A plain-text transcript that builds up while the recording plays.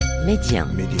Média.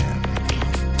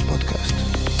 Podcast.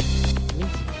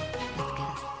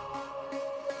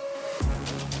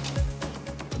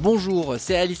 Bonjour,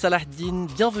 c'est Ali Salahdine,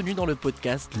 bienvenue dans le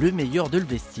podcast Le meilleur de le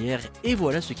vestiaire, et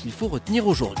voilà ce qu'il faut retenir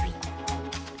aujourd'hui.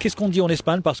 Qu'est-ce qu'on dit en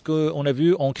Espagne? Parce qu'on a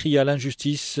vu, on crie à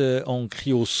l'injustice, on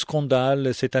crie au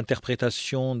scandale, cette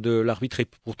interprétation de l'arbitre, et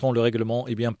pourtant le règlement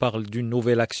parle d'une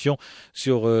nouvelle action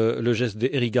sur le geste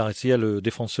d'Eric Garcia, le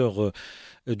défenseur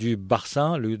du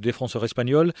Barça, le défenseur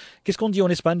espagnol. Qu'est-ce qu'on dit en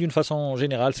Espagne d'une façon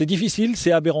générale? C'est difficile,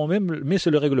 c'est aberrant même, mais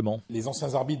c'est le règlement. Les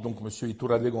anciens arbitres, donc monsieur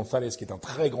Iturralde González, qui est un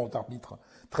très grand arbitre,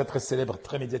 très très célèbre,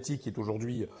 très médiatique, qui est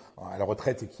aujourd'hui à la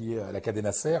retraite et qui est à la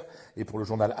Cadena Ser, et pour le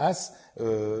journal AS,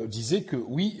 disait que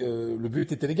oui, le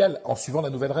but était légal en suivant la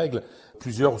nouvelle règle.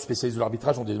 Plusieurs spécialistes de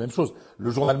l'arbitrage ont dit la même chose.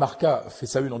 Le journal Marca fait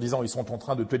sa une en disant ils sont en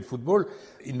train de tuer le football.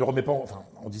 Il ne remet pas,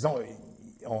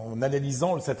 en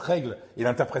analysant cette règle et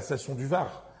l'interprétation du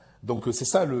VAR. Donc c'est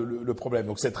ça le problème.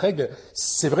 Donc cette règle,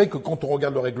 c'est vrai que quand on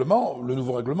regarde le règlement, le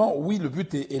nouveau règlement, oui, le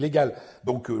but est légal.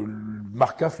 Donc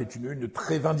Marca fait une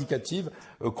très vindicative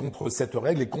contre cette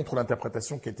règle et contre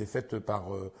l'interprétation qui a été faite par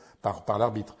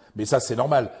l'arbitre. Mais ça, c'est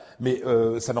normal. Mais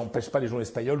ça n'empêche pas les joueurs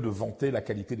espagnols de vanter la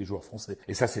qualité des joueurs français.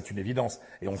 Et ça, c'est une évidence.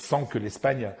 Et on sent que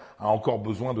l'Espagne a encore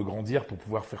besoin de grandir pour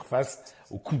pouvoir faire face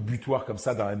aux coups de butoir comme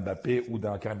ça d'un Mbappé ou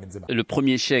d'un Karim Benzema. Le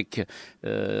premier chèque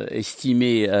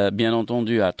estimé, bien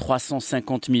entendu, à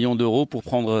 350 millions d'euros pour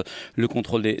prendre le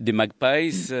contrôle des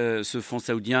Magpies. Ce fonds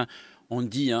saoudien,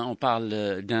 on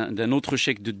parle d'un autre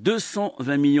chèque de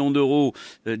 220 millions d'euros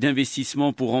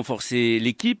d'investissement pour renforcer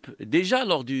l'équipe. Déjà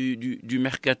lors du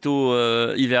mercato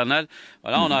hivernal,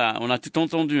 voilà, on a tout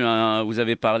entendu. Vous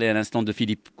avez parlé à l'instant de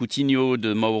Philippe Coutinho,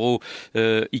 de Mauro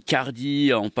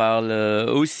Icardi. On parle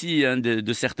aussi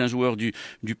de certains joueurs du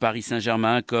Paris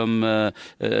Saint-Germain comme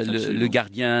le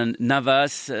gardien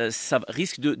Navas. Ça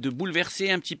risque de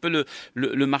bouleverser un petit peu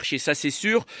le marché, ça c'est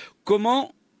sûr.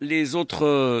 Comment les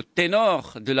autres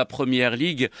ténors de la première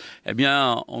ligue,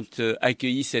 ont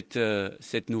accueilli cette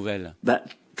nouvelle?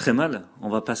 Très mal, on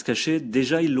va pas se cacher.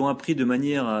 Déjà, ils l'ont appris de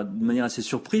manière assez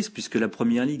surprise, puisque la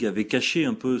première ligue avait caché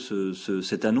un peu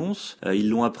cette annonce. Ils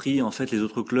l'ont appris, en fait, les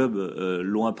autres clubs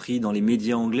l'ont appris dans les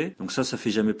médias anglais. Donc ça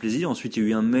fait jamais plaisir. Ensuite, il y a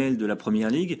eu un mail de la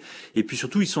première ligue. Et puis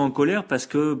surtout, ils sont en colère parce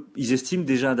que ils estiment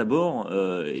déjà d'abord,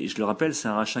 et je le rappelle, c'est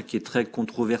un rachat qui est très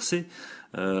controversé.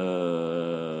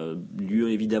 Lieu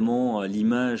évidemment à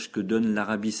l'image que donne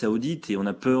l'Arabie Saoudite, et on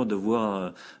a peur de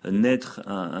voir naître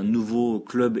un nouveau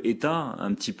club-État,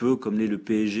 un petit peu comme l'est le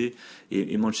PSG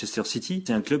et Manchester City.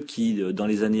 C'est un club qui, dans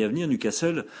les années à venir,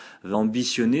 Newcastle, va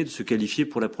ambitionner de se qualifier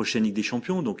pour la prochaine Ligue des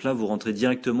Champions. Donc là, vous rentrez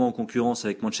directement en concurrence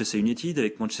avec Manchester United,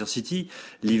 avec Manchester City,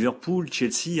 Liverpool,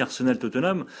 Chelsea, Arsenal,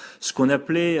 Tottenham, ce qu'on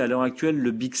appelait à l'heure actuelle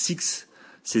le Big Six.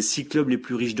 C'est 6 clubs les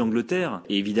plus riches d'Angleterre.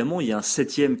 Et évidemment, il y a un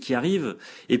 7e qui arrive.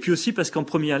 Et puis aussi parce qu'en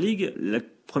Première Ligue, la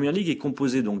Première Ligue est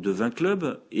composée donc de 20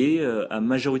 clubs et à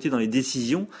majorité dans les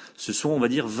décisions, ce sont, on va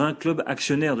dire, 20 clubs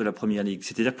actionnaires de la Première Ligue.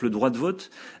 C'est-à-dire que le droit de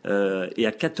vote est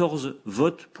à 14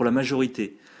 votes pour la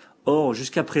majorité. Or,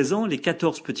 jusqu'à présent, les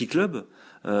 14 petits clubs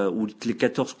ou les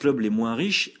 14 clubs les moins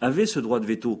riches avaient ce droit de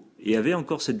veto et avaient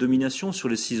encore cette domination sur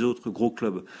les 6 autres gros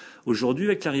clubs. Aujourd'hui,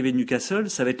 avec l'arrivée de Newcastle,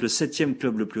 ça va être le 7e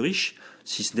club le plus riche,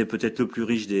 si ce n'est peut-être le plus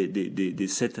riche des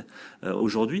 7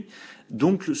 aujourd'hui.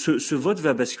 Donc ce vote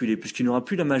va basculer, puisqu'il n'aura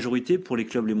plus la majorité pour les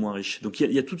clubs les moins riches. Donc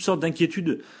il y a toutes sortes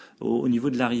d'inquiétudes au niveau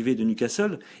de l'arrivée de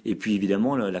Newcastle, et puis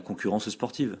évidemment la concurrence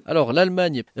sportive. Alors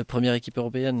l'Allemagne, première équipe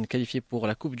européenne qualifiée pour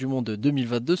la Coupe du Monde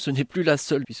 2022, ce n'est plus la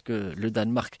seule, puisque le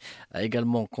Danemark a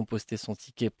également composté son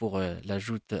ticket pour la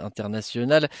joute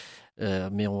internationale.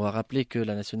 Mais on va rappeler que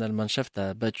la National Mannschaft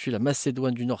a battu la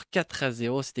Macédoine du Nord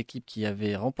 4-0, cette équipe qui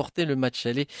avait remporté le match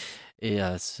aller. Et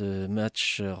ce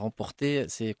match remporté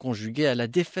s'est conjugué à la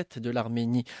défaite de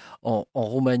l'Arménie en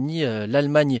Roumanie.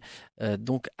 L'Allemagne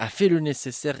donc a fait le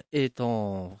nécessaire et est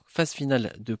en phase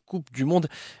finale de Coupe du Monde.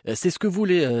 C'est ce que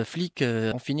voulait Flick,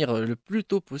 en finir le plus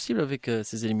tôt possible avec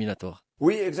ces éliminatoires.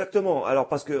 Oui, exactement. Alors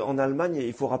parce qu'en Allemagne,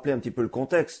 il faut rappeler un petit peu le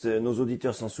contexte. Nos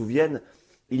auditeurs s'en souviennent.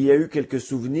 Il y a eu quelques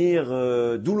souvenirs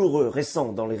douloureux,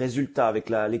 récents, dans les résultats avec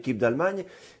l'équipe d'Allemagne.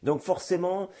 Donc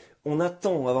forcément, on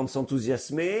attend avant de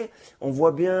s'enthousiasmer. On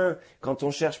voit bien, quand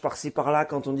on cherche par-ci par-là,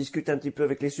 quand on discute un petit peu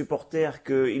avec les supporters,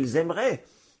 qu'ils aimeraient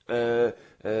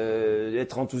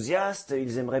être enthousiastes.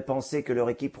 Ils aimeraient penser que leur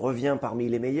équipe revient parmi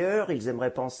les meilleurs. Ils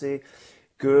aimeraient penser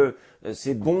que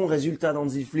ces bons résultats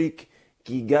d'Hansi Flick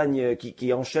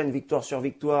qui enchaîne victoire sur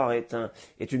victoire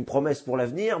est une promesse pour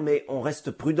l'avenir, mais on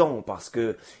reste prudent parce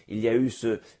que il y a eu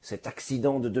cet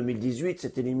accident de 2018,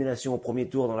 cette élimination au premier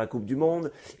tour dans la Coupe du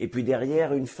Monde, et puis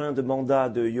derrière une fin de mandat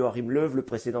de Joachim Löw, le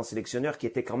précédent sélectionneur, qui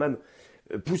était quand même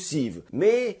poussive.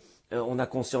 Mais on a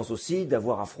conscience aussi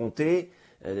d'avoir affronté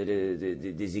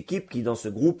des équipes qui, dans ce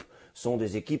groupe, sont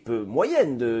des équipes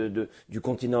moyennes du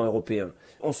continent européen.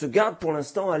 On se garde pour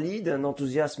l'instant, Ali, d'un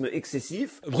enthousiasme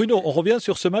excessif. Bruno, on revient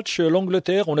sur ce match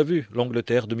l'Angleterre. On a vu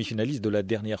l'Angleterre demi-finaliste de la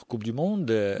dernière Coupe du Monde.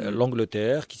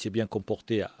 L'Angleterre qui s'est bien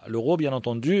comportée à l'Euro, bien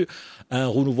entendu. Un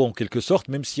renouveau en quelque sorte,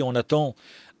 même si on attend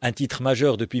un titre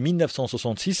majeur depuis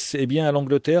 1966. Eh bien,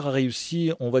 l'Angleterre a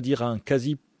réussi, on va dire, un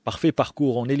quasi parfait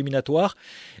parcours en éliminatoire.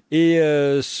 Et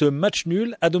ce match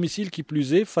nul, à domicile qui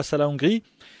plus est, face à la Hongrie,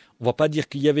 on va pas dire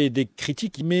qu'il y avait des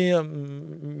critiques, mais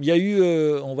il y a eu,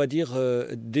 on va dire,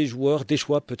 des joueurs, des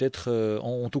choix peut-être.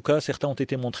 En tout cas, certains ont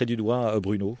été montrés du doigt,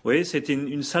 Bruno. Oui, c'était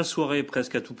une sale soirée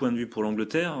presque à tout point de vue pour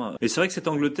l'Angleterre. Et c'est vrai que cette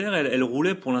Angleterre, elle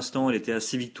roulait pour l'instant. Elle était à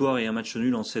 6 victoires et un match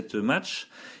nul en 7 matchs.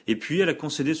 Et puis, elle a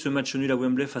concédé ce match nul à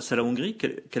Wembley face à la Hongrie,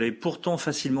 qu'elle avait pourtant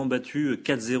facilement battu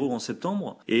 4-0 en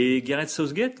septembre. Et Gareth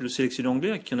Southgate, le sélectionneur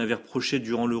anglais, qui en avait reproché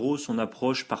durant l'Euro son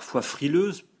approche parfois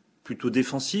frileuse, plutôt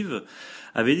défensive,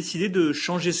 avait décidé de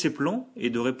changer ses plans et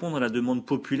de répondre à la demande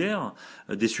populaire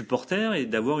des supporters et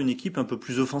d'avoir une équipe un peu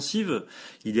plus offensive.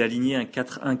 Il est aligné un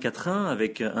 4-1-4-1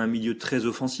 avec un milieu très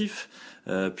offensif,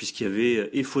 puisqu'il y avait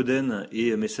et Foden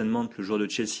et Mason Mount, le joueur de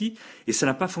Chelsea, et ça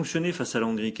n'a pas fonctionné face à la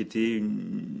Hongrie, qui était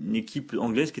une équipe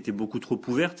anglaise qui était beaucoup trop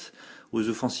ouverte aux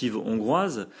offensives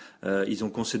hongroises. Ils ont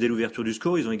concédé l'ouverture du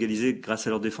score, ils ont égalisé grâce à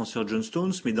leur défenseur John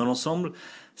Stones, mais dans l'ensemble,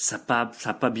 ça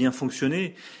a pas bien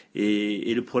fonctionné.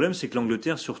 Et le problème, c'est que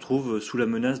l'Angleterre se retrouve sous la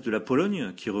menace de la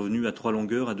Pologne, qui est revenue à 3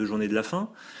 longueurs à 2 journées de la fin.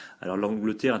 Alors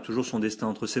l'Angleterre a toujours son destin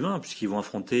entre ses mains, puisqu'ils vont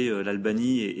affronter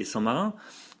l'Albanie et San Martin.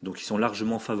 Donc ils sont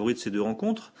largement favoris de ces 2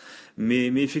 rencontres. Mais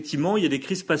effectivement, il y a des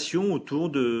crispations autour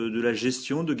de la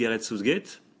gestion de Gareth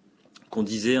Southgate, qu'on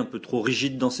disait un peu trop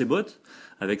rigide dans ses bottes,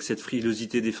 avec cette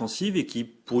frilosité défensive, et qui,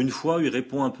 pour une fois, lui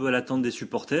répond un peu à l'attente des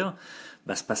supporters.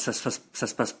 Ça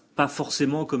se passe pas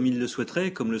forcément comme il le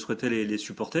souhaiterait, comme le souhaitaient les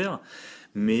supporters,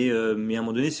 mais à un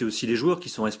moment donné, c'est aussi les joueurs qui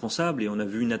sont responsables, et on a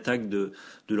vu une attaque de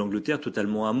l'Angleterre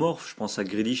totalement amorphe. Je pense à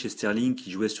Grealish et Sterling qui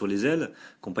jouaient sur les ailes,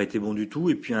 qui n'ont pas été bons du tout,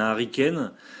 et puis un Harry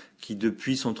Kane qui,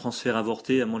 depuis son transfert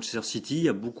avorté à Manchester City,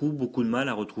 a beaucoup de mal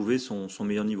à retrouver son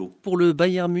meilleur niveau. Pour le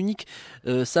Bayern Munich,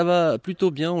 ça va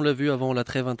plutôt bien, on l'a vu avant la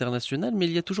trêve internationale, mais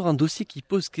il y a toujours un dossier qui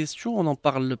pose question, on n'en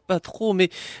parle pas trop, mais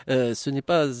ce n'est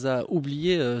pas à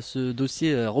oublier ce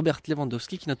dossier Robert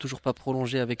Lewandowski qui n'a toujours pas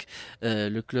prolongé avec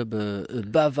le club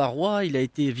bavarois. Il a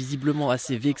été visiblement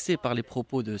assez vexé par les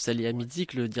propos de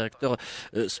Salihamidzic, le directeur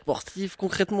sportif.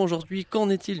 Concrètement aujourd'hui, qu'en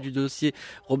est-il du dossier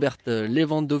Robert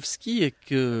Lewandowski, et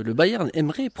que le Bayern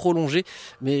aimerait prolonger,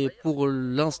 mais pour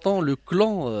l'instant, le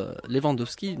clan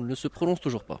Lewandowski ne se prononce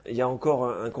toujours pas. Il y a encore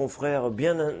un confrère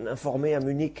bien informé à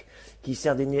Munich qui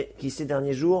ces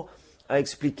derniers jours a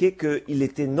expliqué qu'il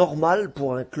était normal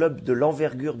pour un club de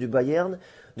l'envergure du Bayern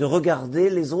de regarder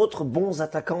les autres bons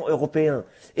attaquants européens.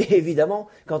 Et évidemment,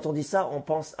 quand on dit ça, on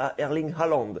pense à Erling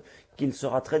Haaland, qu'il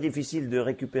sera très difficile de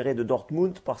récupérer de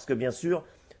Dortmund parce que bien sûr,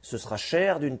 ce sera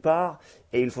cher d'une part,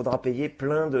 et il faudra payer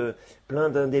plein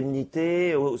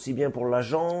d'indemnités, aussi bien pour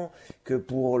l'agent que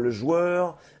pour le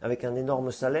joueur, avec un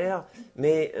énorme salaire.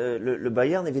 Mais le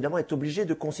Bayern, évidemment, est obligé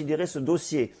de considérer ce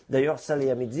dossier. D'ailleurs,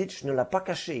 Salihamidzic ne l'a pas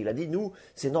caché. Il a dit, nous,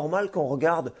 c'est normal qu'on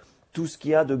regarde tout ce qu'il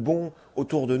y a de bon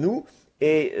autour de nous.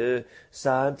 Et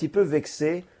ça a un petit peu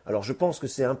vexé. Alors, je pense que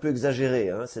c'est un peu exagéré,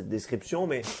 cette description,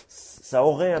 mais ça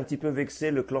aurait un petit peu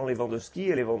vexé le clan Lewandowski.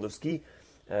 Et Lewandowski,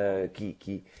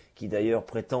 qui d'ailleurs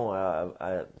prétend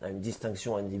à une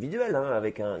distinction individuelle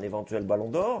avec un éventuel ballon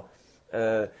d'or.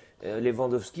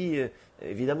 Lewandowski,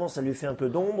 évidemment, ça lui fait un peu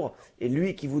d'ombre. Et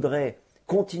lui qui voudrait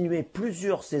continuer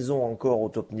plusieurs saisons encore au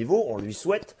top niveau, on lui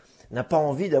souhaite, n'a pas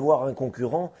envie d'avoir un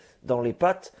concurrent dans les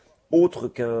pattes autre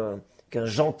qu'un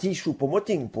gentil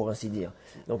Choupo-Moting, pour ainsi dire.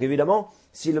 Donc évidemment,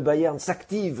 si le Bayern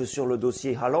s'active sur le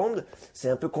dossier Haaland, c'est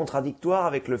un peu contradictoire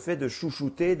avec le fait de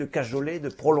chouchouter, de cajoler, de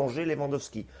prolonger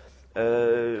Lewandowski.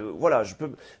 Voilà,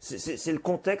 c'est le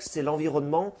contexte, c'est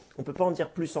l'environnement. On ne peut pas en dire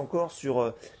plus encore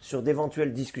sur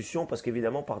d'éventuelles discussions, parce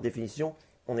qu'évidemment, par définition,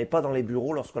 on n'est pas dans les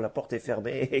bureaux lorsque la porte est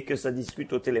fermée et que ça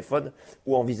discute au téléphone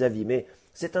ou en vis-à-vis. Mais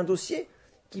c'est un dossier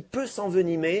qui peut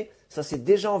s'envenimer. Ça s'est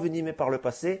déjà envenimé par le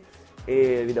passé.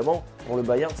 Et évidemment, pour le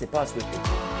Bayern, c'est pas à souhaiter.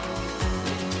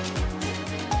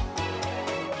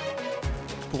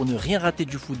 Pour ne rien rater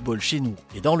du football chez nous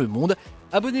et dans le monde,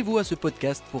 abonnez-vous à ce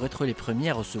podcast pour être les premiers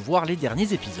à recevoir les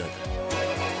derniers épisodes.